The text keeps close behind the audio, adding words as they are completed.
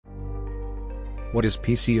What is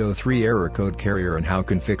PC03 error code carrier and how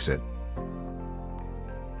can fix it?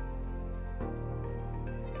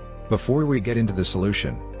 Before we get into the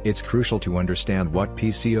solution, it's crucial to understand what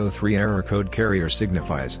PC03 error code carrier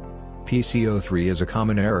signifies. PC03 is a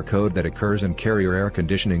common error code that occurs in carrier air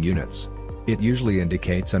conditioning units. It usually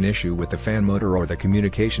indicates an issue with the fan motor or the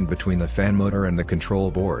communication between the fan motor and the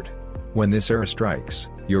control board. When this error strikes,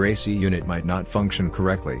 your AC unit might not function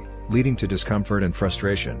correctly, leading to discomfort and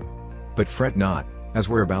frustration. But fret not, as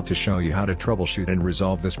we're about to show you how to troubleshoot and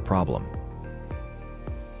resolve this problem.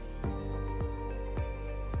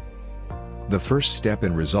 The first step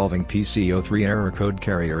in resolving PC03 error code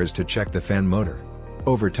carrier is to check the fan motor.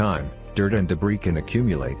 Over time, dirt and debris can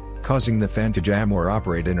accumulate, causing the fan to jam or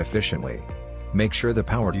operate inefficiently. Make sure the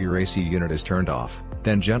power to your AC unit is turned off,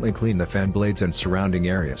 then gently clean the fan blades and surrounding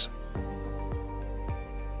areas.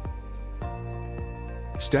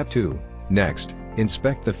 Step 2. Next,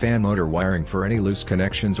 inspect the fan motor wiring for any loose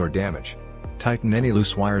connections or damage. Tighten any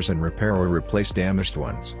loose wires and repair or replace damaged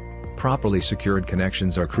ones. Properly secured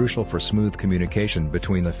connections are crucial for smooth communication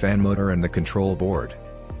between the fan motor and the control board.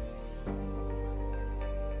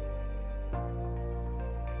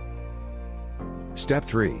 Step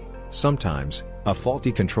 3. Sometimes, a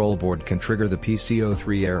faulty control board can trigger the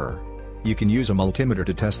PC03 error. You can use a multimeter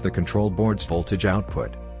to test the control board's voltage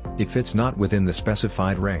output. If it's not within the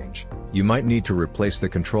specified range, you might need to replace the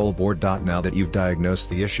control board. Now that you've diagnosed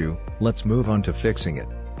the issue, let's move on to fixing it.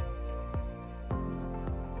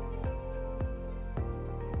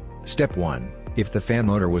 Step 1. If the fan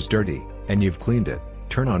motor was dirty, and you've cleaned it,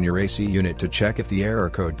 turn on your AC unit to check if the error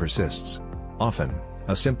code persists. Often,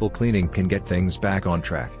 a simple cleaning can get things back on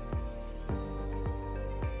track.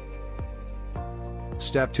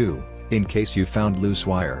 Step 2. In case you found loose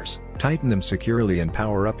wires, tighten them securely and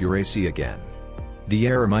power up your AC again. The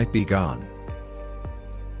error might be gone.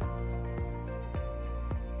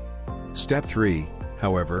 Step 3.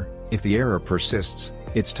 However, if the error persists,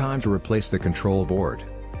 it's time to replace the control board.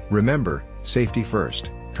 Remember, safety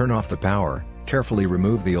first, turn off the power, carefully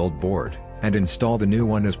remove the old board, and install the new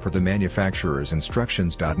one as per the manufacturer's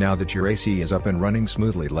instructions. Now that your AC is up and running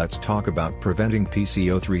smoothly, let's talk about preventing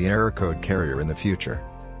PC03 error code carrier in the future.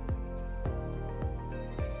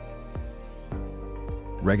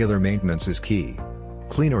 Regular maintenance is key.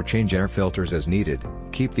 Clean or change air filters as needed,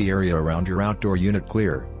 keep the area around your outdoor unit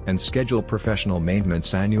clear, and schedule professional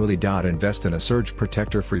maintenance annually. Invest in a surge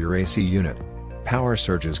protector for your AC unit. Power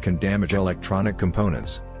surges can damage electronic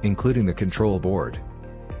components, including the control board.